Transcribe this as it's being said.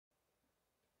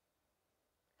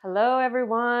Hello,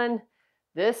 everyone.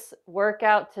 This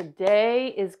workout today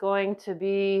is going to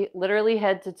be literally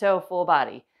head to toe, full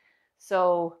body.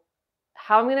 So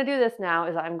how I'm going to do this now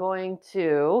is I'm going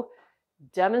to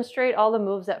demonstrate all the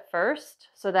moves at first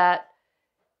so that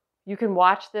you can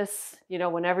watch this,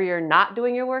 whenever you're not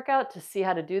doing your workout to see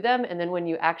how to do them. And then when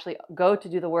you actually go to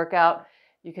do the workout,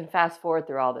 you can fast forward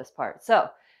through all this part. So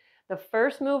the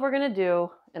first move we're going to do,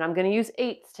 and I'm going to use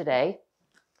eights today.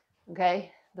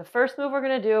 Okay. The first move we're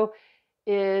going to do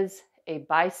is a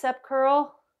bicep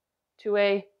curl to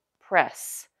a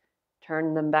press.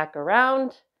 Turn them back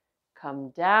around, come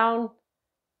down,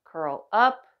 curl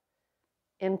up,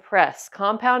 and press.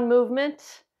 Compound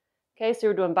movement. Okay, so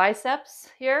we're doing biceps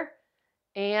here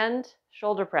and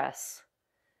shoulder press.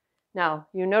 Now,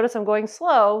 you notice I'm going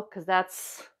slow because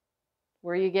that's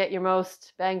where you get your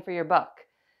most bang for your buck.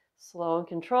 Slow and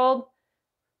controlled,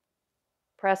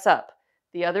 press up.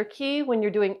 The other key when you're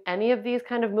doing any of these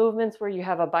kind of movements where you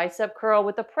have a bicep curl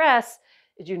with a press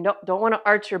is you don't want to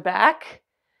arch your back.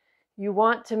 You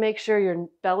want to make sure your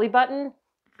belly button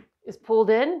is pulled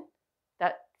in.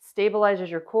 That stabilizes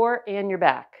your core and your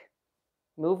back.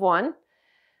 Move one.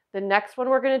 The next one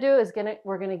we're going to do is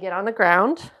we're going to get on the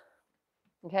ground.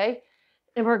 Okay?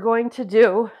 And we're going to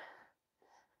do,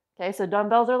 okay, so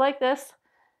dumbbells are like this.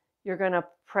 You're going to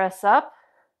press up,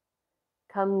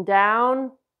 come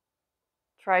down,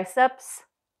 triceps,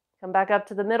 come back up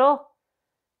to the middle,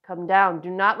 come down.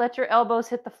 Do not let your elbows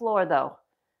hit the floor though.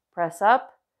 Press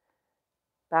up,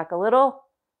 back a little,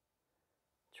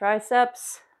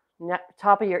 triceps,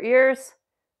 top of your ears,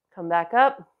 come back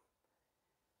up.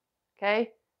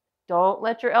 Okay? Don't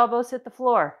let your elbows hit the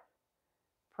floor.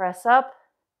 Press up,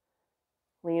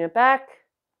 lean it back,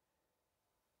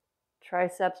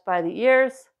 triceps by the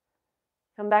ears,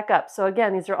 come back up. So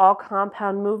again, these are all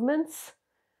compound movements.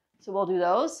 So we'll do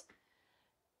those.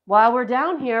 While we're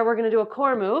down here, we're going to do a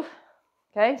core move.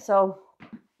 Okay, so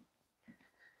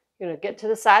you're going to get to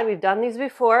the side. We've done these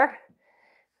before.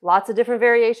 Lots of different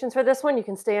variations for this one. You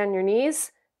can stay on your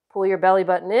knees, pull your belly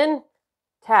button in,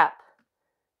 tap.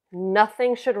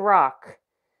 Nothing should rock.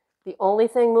 The only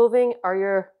thing moving are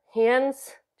your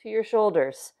hands to your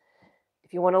shoulders.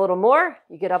 If you want a little more,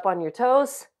 you get up on your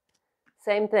toes.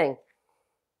 Same thing.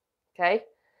 Okay?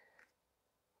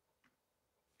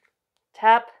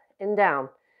 Tap and down.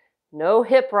 No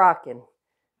hip rocking.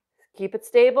 Keep it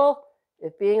stable.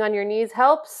 If being on your knees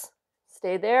helps,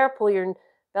 stay there. Pull your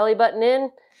belly button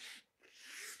in.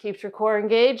 Keeps your core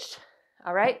engaged.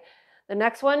 All right. The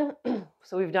next one,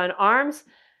 so we've done arms,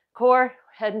 core,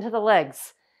 head into the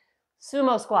legs.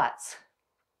 Sumo squats.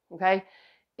 Okay.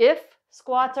 If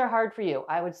squats are hard for you,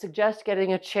 I would suggest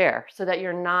getting a chair so that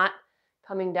you're not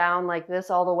coming down like this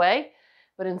all the way,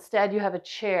 but instead you have a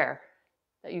chair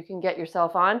that you can get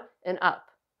yourself on and up.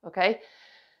 Okay.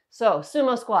 So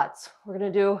sumo squats, we're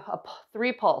going to do a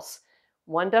 3 pulse.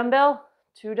 1 dumbbell,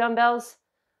 2 dumbbells,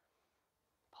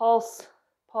 pulse,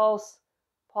 pulse,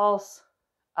 pulse,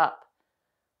 up.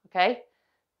 Okay?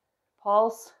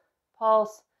 Pulse,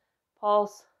 pulse,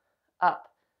 pulse, up.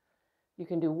 You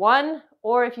can do 1,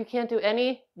 or if you can't do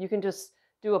any, you can just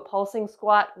do a pulsing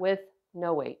squat with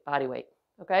no weight, body weight.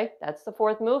 Okay? That's the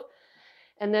 4th move.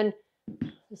 And then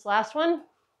this last one,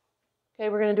 okay,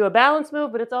 we're going to do a balance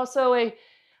move, but it's also a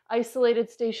isolated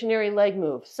stationary leg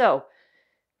move. So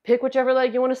pick whichever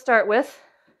leg you want to start with.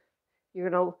 You're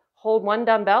going to hold 1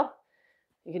 dumbbell.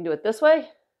 You can do it this way.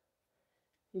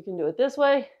 You can do it this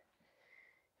way.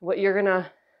 What you're going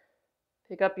to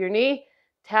pick up your knee,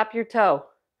 tap your toe.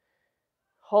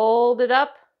 Hold it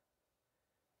up,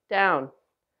 down.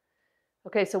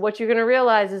 Okay, so what you're going to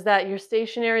realize is that your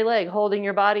stationary leg holding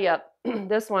your body up,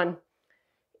 this one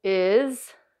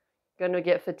is going to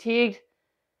get fatigued,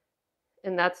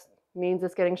 and that means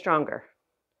it's getting stronger.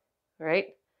 All right?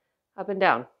 Up and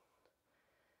down.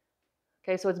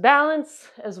 Okay, so it's balance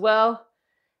as well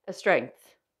as strength.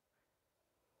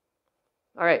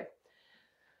 All right.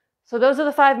 So those are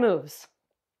the 5 moves.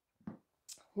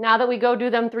 Now that we go do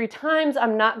them 3 times,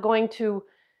 I'm not going to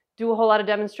do a whole lot of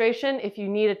demonstration. If you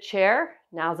need a chair,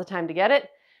 now's the time to get it.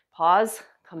 Pause,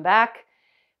 come back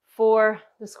for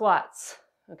the squats.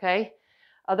 Okay?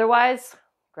 Otherwise,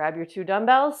 grab your 2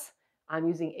 dumbbells. I'm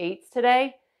using 8s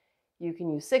today. You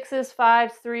can use 6s,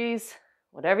 5s, 3s,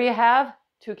 whatever you have.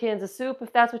 2 cans of soup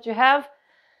if that's what you have.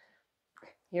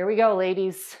 Here we go,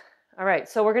 ladies. All right,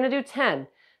 so we're going to do 10.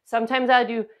 Sometimes I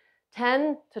do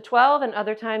 10 to 12, and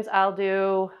other times I'll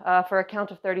do for a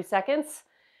count of 30 seconds.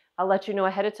 I'll let you know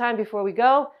ahead of time before we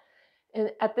go.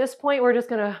 And at this point, we're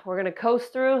gonna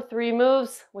coast through 3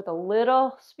 moves with a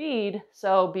little speed,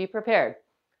 so be prepared.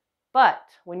 But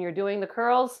when you're doing the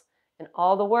curls and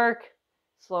all the work,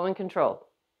 Slow and controlled.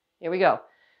 Here we go.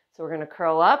 So we're going to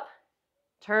curl up,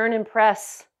 turn and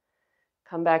press,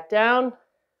 come back down,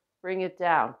 bring it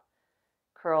down.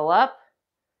 Curl up,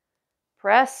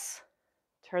 press,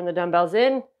 turn the dumbbells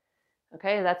in.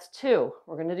 Okay, that's 2.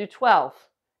 We're going to do 12.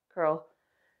 Curl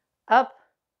up,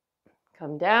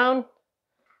 come down.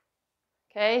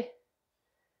 Okay,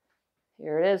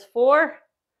 here it is, 4.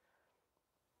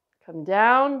 Come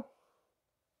down.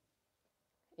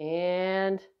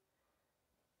 And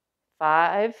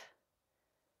 5.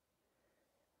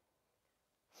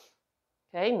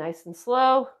 Okay, nice and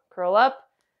slow. Curl up.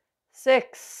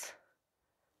 6.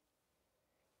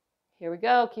 Here we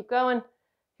go. Keep going.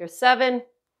 Here's 7.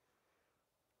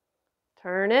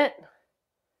 Turn it.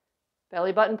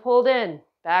 Belly button pulled in.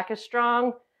 Back is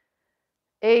strong.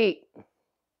 8.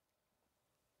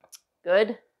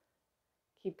 Good.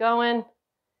 Keep going.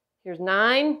 Here's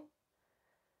 9.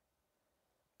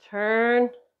 Turn.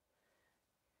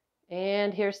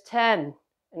 And here's 10.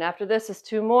 And after this is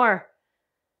 2 more.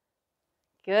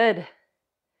 Good.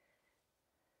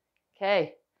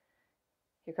 Okay.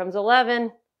 Here comes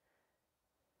 11.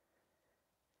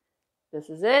 This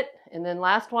is it. And then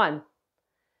last one.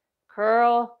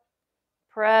 Curl,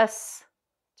 press,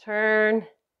 turn,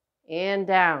 and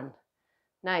down.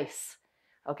 Nice.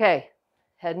 Okay.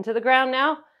 Heading to the ground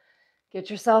now. Get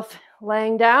yourself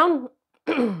laying down.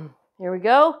 Here we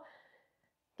go.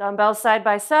 Dumbbells side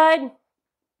by side.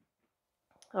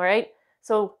 All right.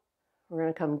 So we're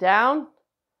going to come down,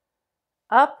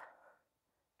 up,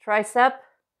 tricep,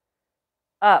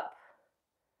 up.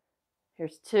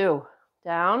 Here's 2.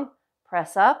 Down,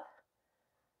 press up,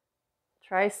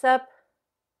 tricep,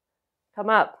 come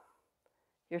up.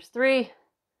 Here's 3.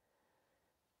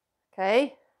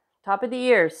 Okay. Top of the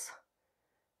ears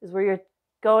is where you're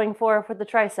going for the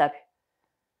tricep.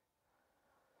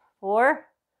 4.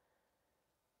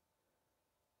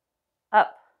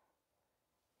 Up.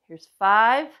 Here's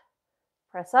 5.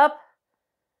 Press up.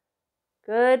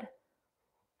 Good.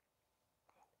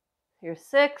 Here's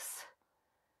 6.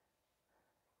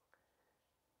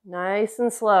 Nice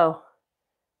and slow.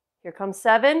 Here comes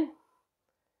 7.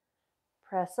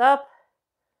 Press up.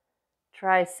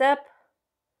 Tricep.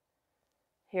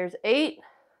 Here's 8.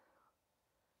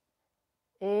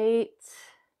 8.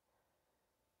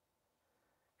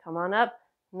 Come on up.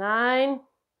 9.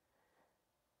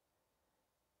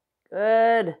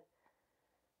 Good.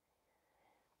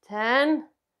 10.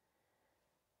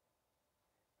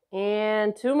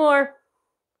 And 2 more.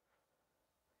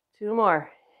 2 more.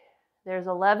 There's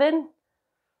 11.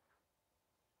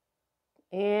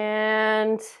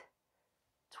 And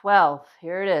 12.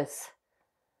 Here it is.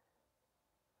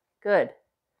 Good.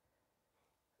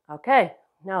 Okay.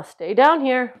 Now stay down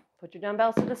here. Put your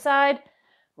dumbbells to the side.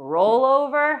 Roll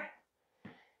over.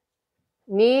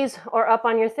 Knees or up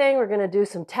on your thing. We're going to do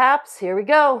some taps. Here we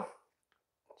go.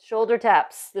 Shoulder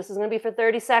taps. This is going to be for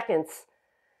 30 seconds.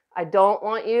 I don't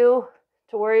want you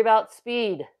to worry about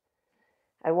speed.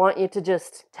 I want you to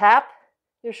just tap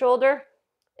your shoulder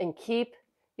and keep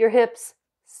your hips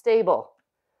stable.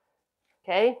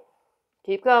 Okay?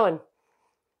 Keep going.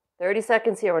 30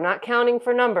 seconds here. We're not counting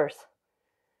for numbers.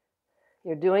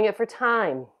 You're doing it for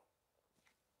time.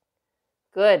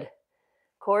 Good.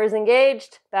 Core is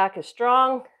engaged. Back is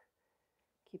strong.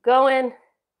 Keep going.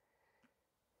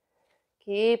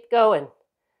 Keep going.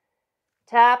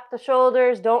 Tap the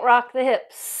shoulders. Don't rock the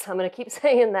hips. I'm going to keep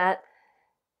saying that.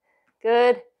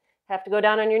 Good. Have to go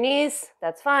down on your knees.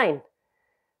 That's fine.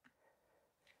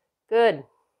 Good.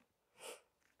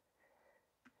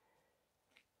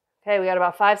 Okay, we got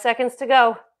about 5 seconds to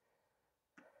go.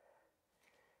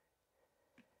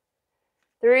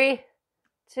 3,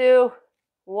 2,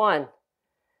 1.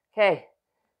 Okay,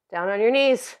 down on your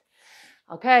knees.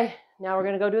 Okay, now we're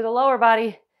going to go do the lower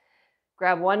body.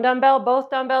 Grab one dumbbell,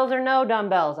 both dumbbells, or no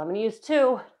dumbbells. I'm going to use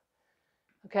 2.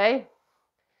 Okay.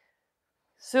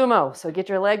 Sumo. So get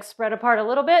your legs spread apart a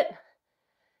little bit.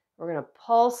 We're going to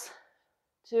pulse.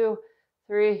 2,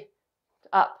 3,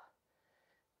 up.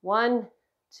 1,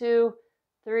 2,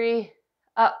 3,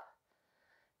 up.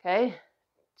 Okay.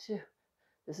 2.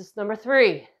 This is number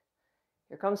 3.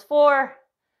 Here comes 4,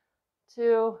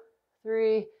 2,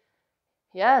 3.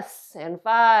 Yes. And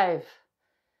 5,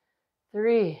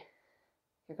 3.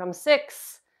 Here comes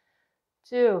 6,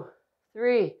 2,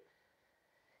 3.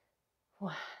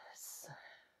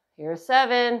 Here's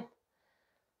 7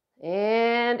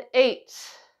 and 8.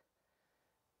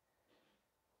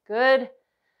 Good.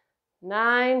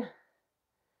 9,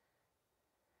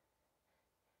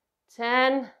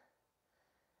 10.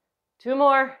 2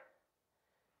 more.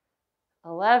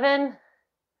 11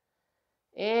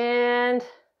 and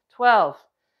 12.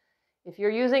 If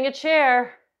you're using a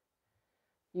chair,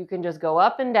 you can just go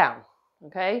up and down,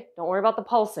 okay? Don't worry about the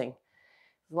pulsing.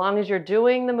 As long as you're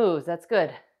doing the moves, that's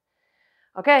good.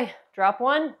 Okay, drop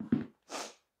one.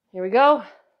 Here we go.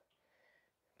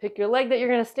 Pick your leg that you're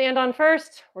going to stand on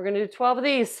first. We're going to do 12 of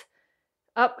these.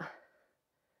 Up.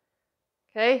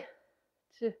 Okay.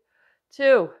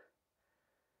 Two.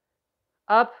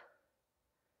 Up.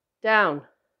 Down.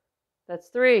 That's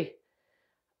 3.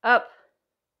 Up.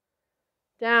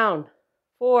 Down.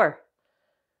 4.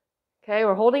 Okay,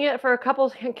 we're holding it for a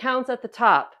couple counts at the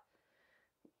top.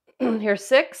 Here's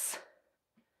 6.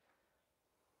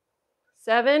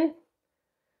 7.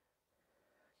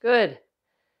 Good.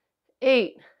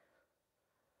 8.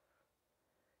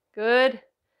 Good.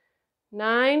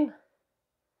 9.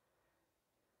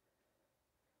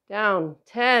 Down.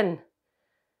 10.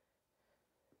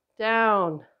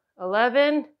 Down.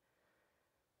 11.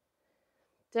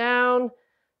 Down.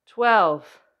 12.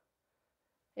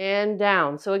 And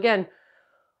down. So again,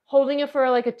 holding it for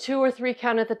like a 2 or 3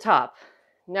 count at the top.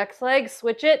 Next leg,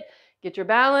 switch it. Get your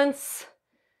balance.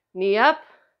 Knee up.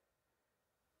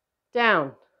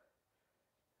 Down.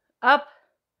 Up.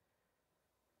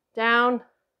 Down.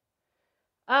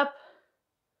 Up.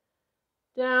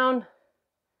 Down.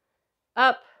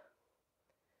 Up.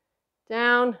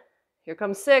 Down. Here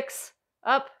comes 6.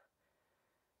 Up.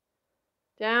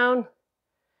 Down.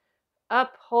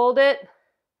 Up. Hold it.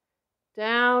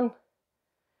 Down.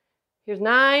 Here's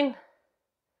 9.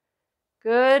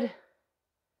 Good.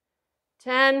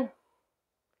 10.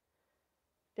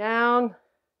 Down.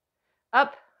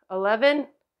 Up. 11.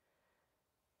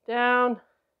 Down.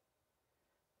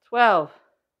 12.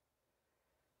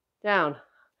 Down.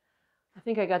 I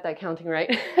think I got that counting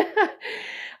right.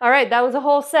 All right, that was a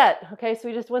whole set. Okay, so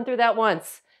we just went through that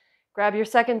once. Grab your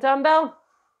second dumbbell.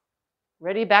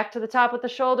 Ready, back to the top with the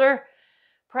shoulder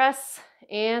press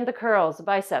and the curls, the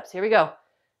biceps. Here we go.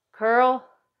 Curl,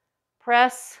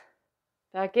 press,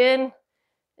 back in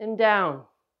and down.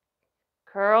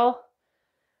 Curl,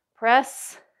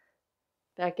 press,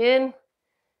 back in.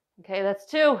 Okay, that's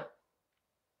 2.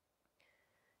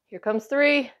 Here comes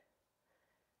 3.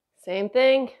 Same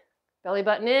thing. Belly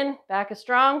button in, back is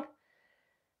strong.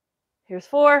 Here's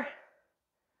 4.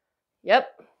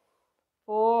 Yep.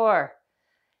 4.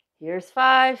 Here's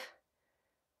 5.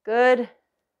 Good.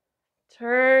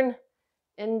 Turn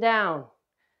and down.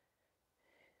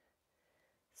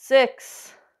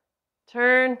 6.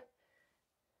 Turn.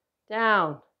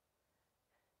 Down.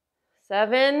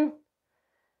 7.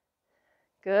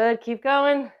 Good. Keep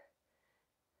going.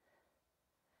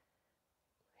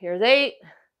 Here's 8.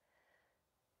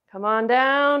 Come on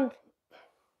down.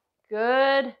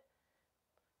 Good.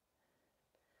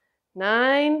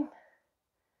 9.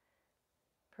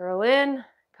 Curl in.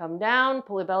 Come down.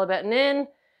 Pull the belly button in.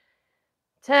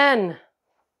 10.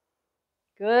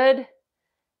 Good.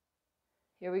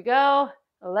 Here we go.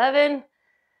 11.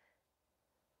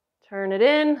 Turn it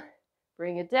in.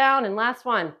 Bring it down. And last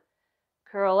one.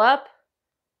 Curl up.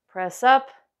 Press up.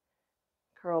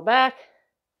 Curl back.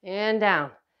 And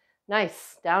down.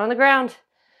 Nice. Down on the ground.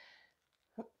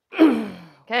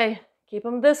 Okay. Keep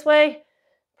them this way.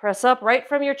 Press up right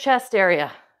from your chest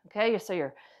area. Okay. So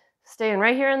you're staying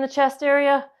right here in the chest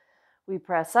area. We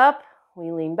press up.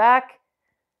 We lean back.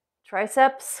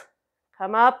 Triceps.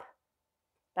 Come up.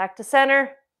 Back to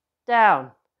center.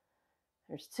 Down.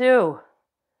 There's 2.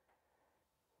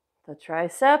 The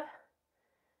tricep.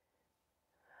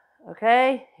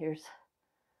 Okay. Here's.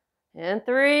 And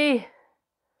 3.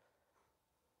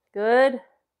 Good.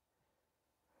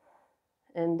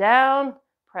 And down.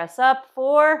 Press up.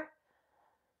 4.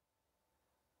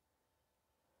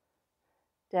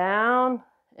 Down.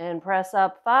 And press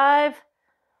up. 5.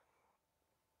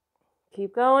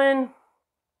 Keep going.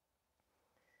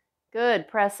 Good.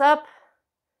 Press up.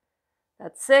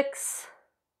 That's 6.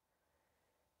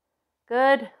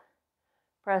 Good.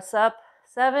 Press up.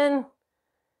 7.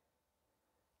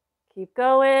 Keep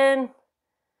going.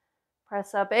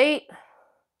 Press up. 8.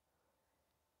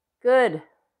 Good.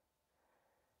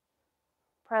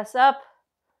 Press up.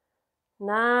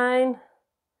 9.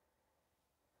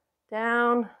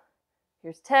 Down.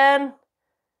 Here's 10.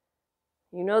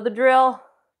 You know the drill.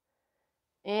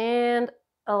 And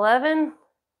 11.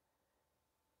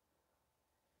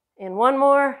 And one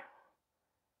more.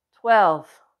 12.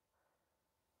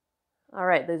 All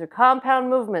right, these are compound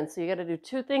movements, so you got to do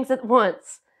 2 things at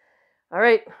once. All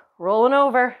right, rolling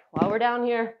over while we're down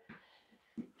here.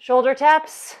 Shoulder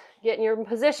taps, get in your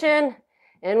position,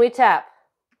 and we tap.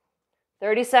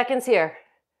 30 seconds here.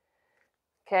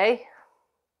 Okay.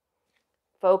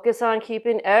 Focus on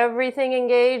keeping everything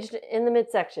engaged in the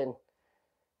midsection.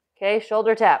 Okay,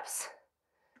 shoulder taps.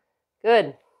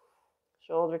 Good.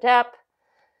 Shoulder tap.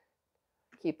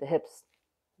 Keep the hips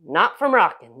not from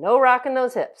rocking. No rocking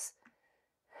those hips.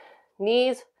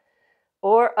 Knees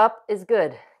or up is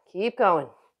good. Keep going.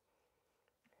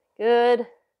 Good.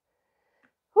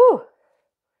 Whew.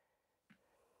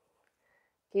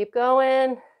 Keep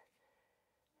going.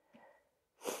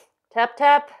 Tap,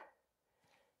 tap.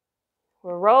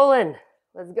 We're rolling.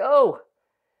 Let's go.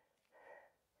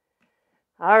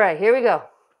 All right, here we go.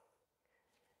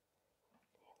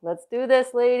 Let's do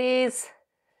this, ladies.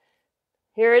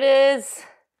 Here it is.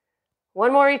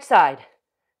 One more each side.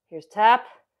 Here's tap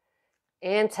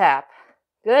and tap.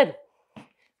 Good.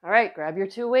 All right, grab your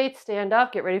 2 weights, stand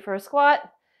up, get ready for a squat.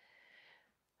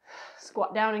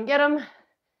 Squat down and get them.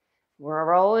 We're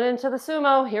rolling into the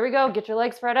sumo. Here we go. Get your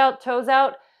legs spread out, toes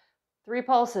out. 3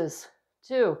 pulses.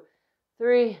 2,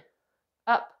 3,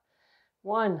 up.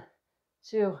 1,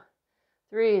 2,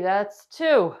 3. That's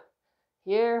 2.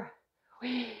 Here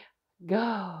we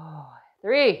go.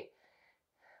 3.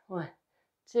 1,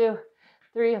 2,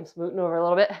 3. I'm smooting over a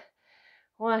little bit.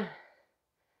 1.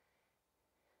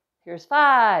 Here's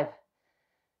 5.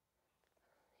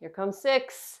 Here comes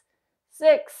 6.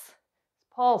 6.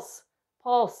 Pulse,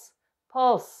 pulse,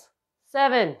 pulse.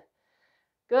 7.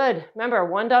 Good. Remember,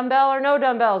 1 dumbbell or no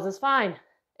dumbbells is fine.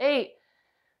 8.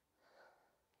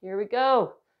 Here we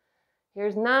go.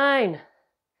 Here's 9.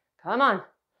 Come on.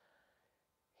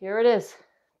 Here it is.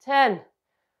 10.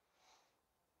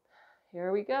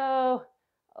 Here we go.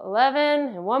 11.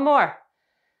 And 1 more.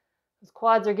 Those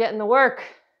quads are getting the work.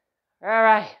 All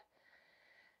right.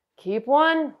 Keep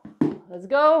 1. Let's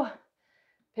go.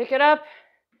 Pick it up.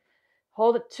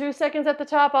 Hold it 2 seconds at the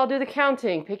top. I'll do the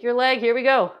counting. Pick your leg. Here we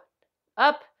go.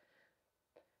 Up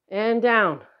and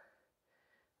down.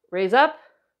 Raise up.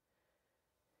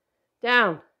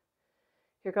 Down.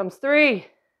 Here comes 3.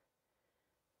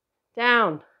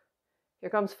 Down. Here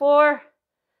comes 4.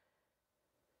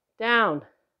 Down.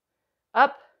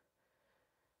 Up.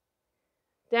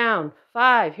 Down.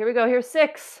 5. Here we go. Here's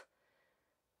 6.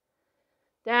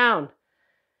 Down.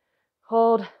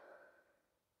 Hold.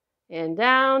 And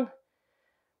down.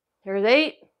 Here's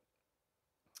 8.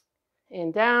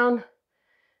 And down.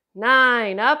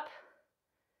 9. Up.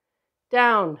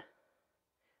 Down.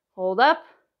 Hold up.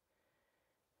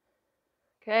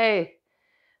 Okay.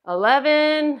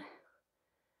 11.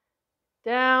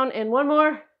 Down. And 1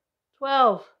 more.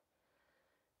 12.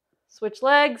 Switch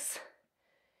legs.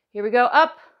 Here we go.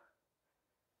 Up.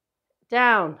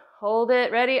 Down. Hold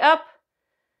it. Ready. Up.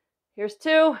 Here's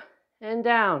 2. And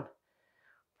down.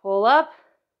 Pull up.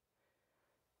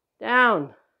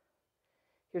 Down.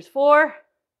 Here's 4.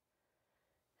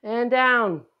 And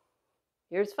down.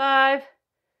 Here's 5.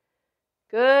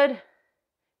 Good.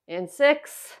 And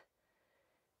 6.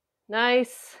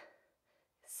 Nice.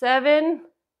 7.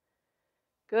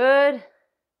 Good.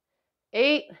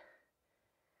 8.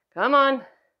 Come on.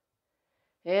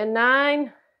 And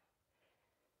 9.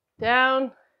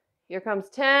 Down. Here comes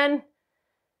 10.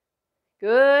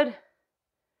 Good.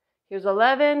 Here's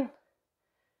 11.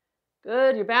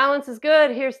 Good. Your balance is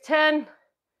good. Here's 12.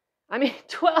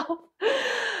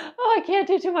 Oh, I can't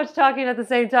do too much talking at the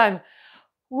same time.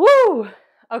 Woo!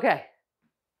 Okay.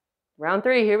 Round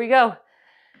 3. Here we go.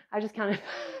 I just counted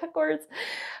backwards.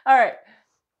 All right.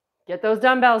 Get those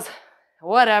dumbbells.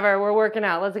 Whatever. We're working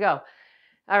out. Let's go.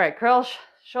 All right. Curl,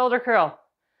 shoulder curl.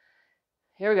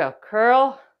 Here we go.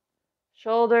 Curl,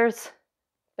 shoulders,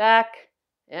 back,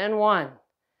 and 1.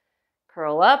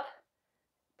 Curl up,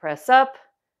 press up,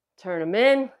 turn them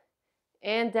in,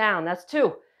 and down. That's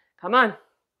 2. Come on.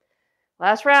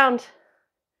 Last round.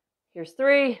 Here's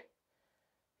 3.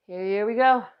 Here we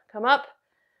go. Come up.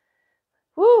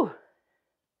 Woo.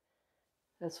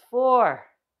 That's 4.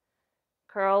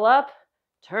 Curl up,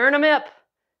 turn them up,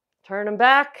 turn them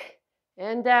back,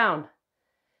 and down.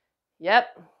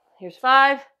 Yep. Here's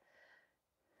 5.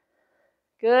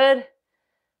 Good.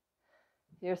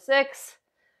 Here's 6.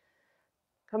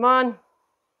 Come on.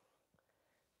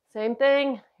 Same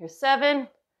thing. Here's 7.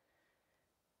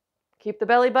 Keep the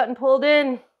belly button pulled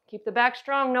in. Keep the back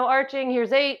strong, no arching.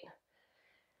 Here's 8.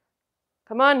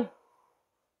 Come on.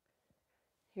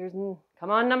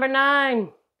 Come on, number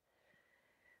 9.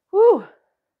 Woo.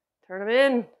 Turn them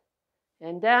in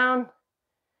and down.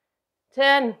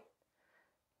 10.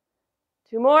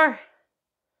 2 more.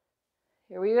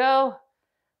 Here we go.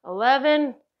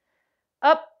 11.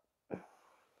 Up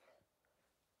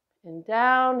and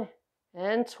down.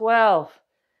 And 12.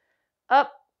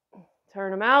 Up.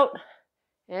 Turn them out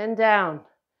and down.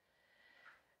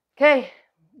 Okay.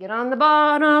 Get on the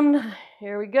bottom.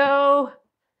 Here we go.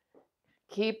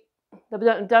 Keep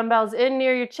the dumbbells in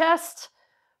near your chest.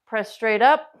 Press straight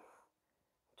up.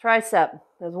 Tricep.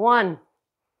 There's 1.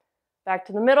 Back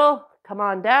to the middle. Come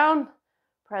on down.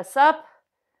 Press up.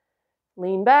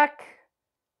 Lean back.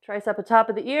 Tricep at top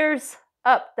of the ears.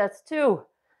 Up. That's 2.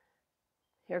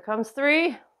 Here comes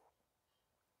 3.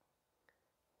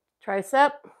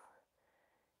 Tricep.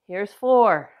 Here's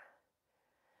 4.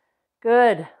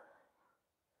 Good.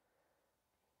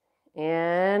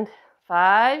 And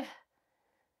 5.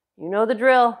 You know the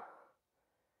drill.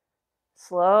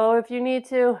 Slow if you need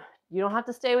to. You don't have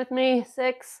to stay with me.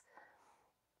 6.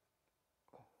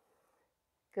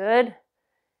 Good.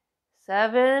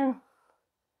 7.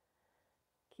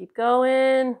 Keep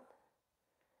going.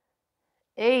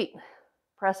 8.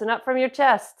 Pressing up from your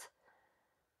chest.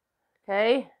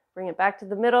 Okay. Bring it back to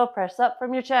the middle. Press up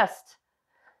from your chest.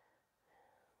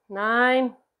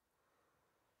 9.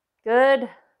 Good.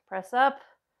 Press up.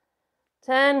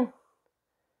 10.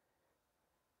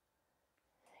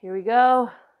 Here we go.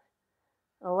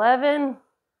 11.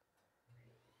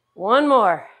 1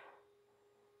 more.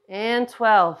 And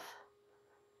 12.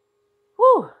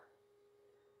 Whew. All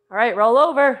right, roll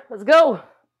over. Let's go.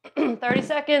 30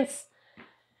 seconds.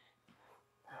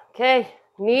 Okay,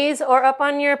 knees or up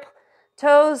on your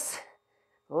toes.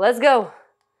 Let's go.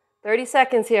 30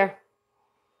 seconds here.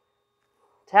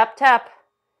 Tap, tap.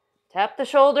 Tap the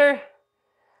shoulder.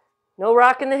 No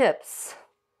rocking the hips.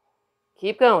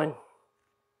 Keep going.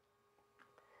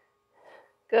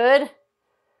 Good.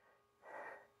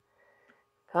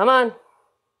 Come on.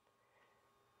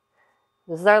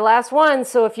 This is our last one,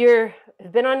 so if you've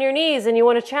been on your knees and you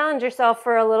want to challenge yourself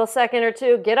for a little second or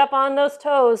two, get up on those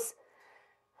toes.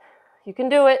 You can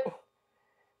do it. You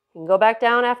can go back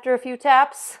down after a few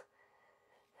taps.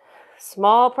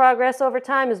 Small progress over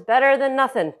time is better than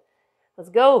nothing. Let's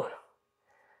go.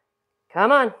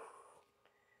 Come on.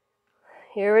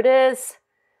 Here it is.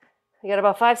 You got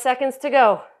about 5 seconds to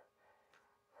go.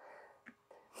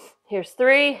 Here's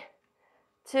 3,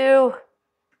 2,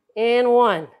 and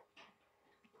 1.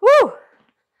 Woo!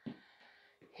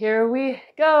 Here we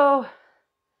go.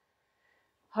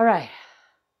 All right.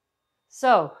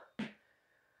 So,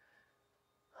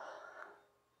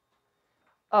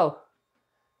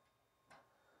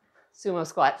 sumo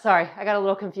squat. Sorry, I got a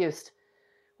little confused.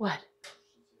 What?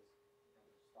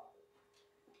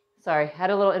 Sorry, had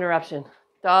a little interruption.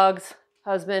 Dogs,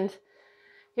 husband.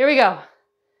 Here we go.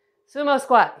 Sumo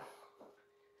squat.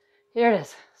 Here it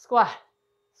is. Squat,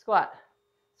 squat,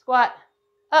 squat,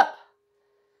 up.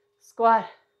 Squat,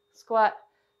 squat,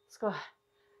 squat.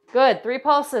 Good. 3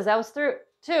 pulses. That was through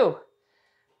 2.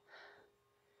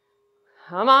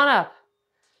 Come on up.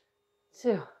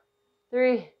 2,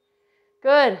 3.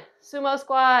 Good. Sumo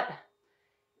squat.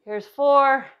 Here's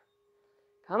 4.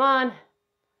 Come on.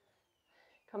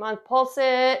 Come on, pulse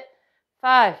it.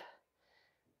 5.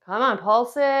 Come on,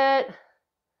 pulse it.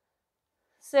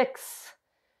 6.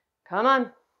 Come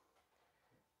on.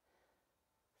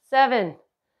 7.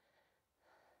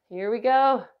 Here we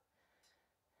go.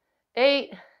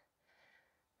 8.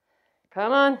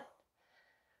 Come on.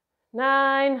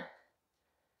 9.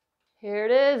 Here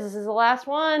it is. This is the last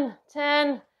one.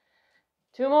 10.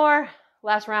 2 more.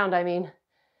 Last round, I mean.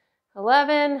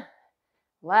 11.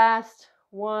 Last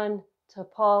one to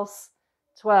pulse.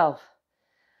 12.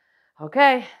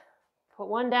 Okay. Put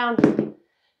one down.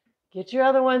 Get your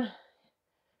other one.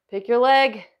 Pick your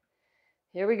leg.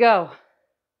 Here we go.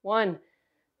 1.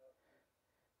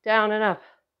 Down and up.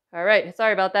 All right.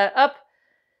 Sorry about that. Up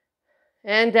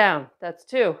and down. That's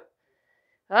 2.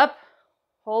 Up.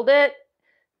 Hold it.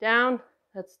 Down.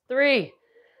 That's 3.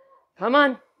 Come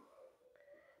on.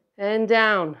 And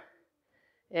down.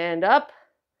 And up.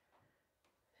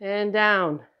 And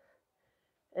down.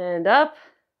 And up.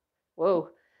 Whoa.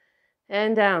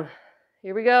 And down.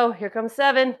 Here we go. Here comes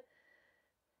 7.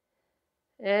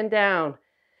 And down.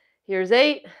 Here's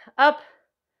 8. Up.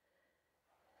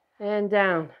 And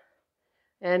down.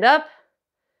 And up.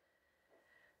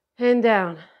 And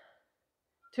down.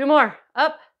 2 more.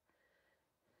 Up.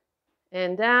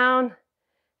 And down.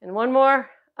 And 1 more.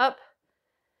 Up.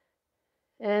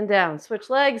 And down.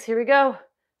 Switch legs. Here we go.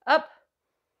 Up.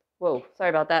 Whoa. Sorry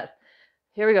about that.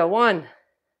 Here we go. 1.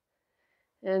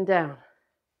 And down.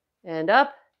 And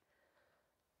up.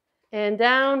 And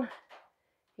down.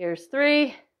 Here's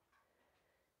 3.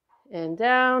 And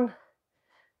down.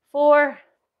 4.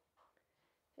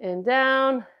 And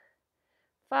down.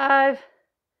 5.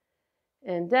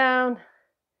 And down.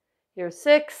 Here's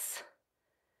 6.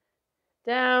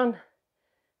 Down.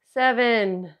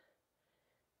 7.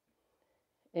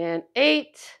 And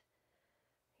 8.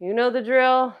 You know the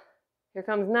drill. Here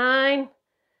comes 9.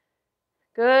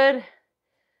 Good.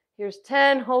 Here's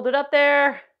 10, hold it up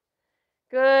there.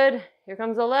 Good. Here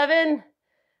comes 11.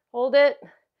 Hold it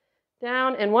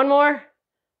down. And one more.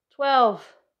 12.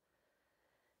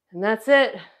 And that's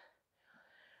it.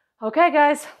 Okay,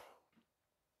 guys.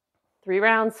 3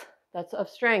 rounds. That's of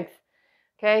strength.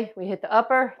 Okay, we hit the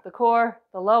upper, the core,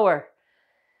 the lower.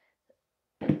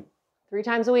 3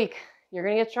 times a week. You're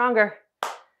going to get stronger.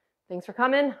 Thanks for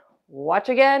coming. Watch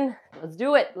again. Let's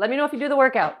do it. Let me know if you do the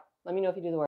workout.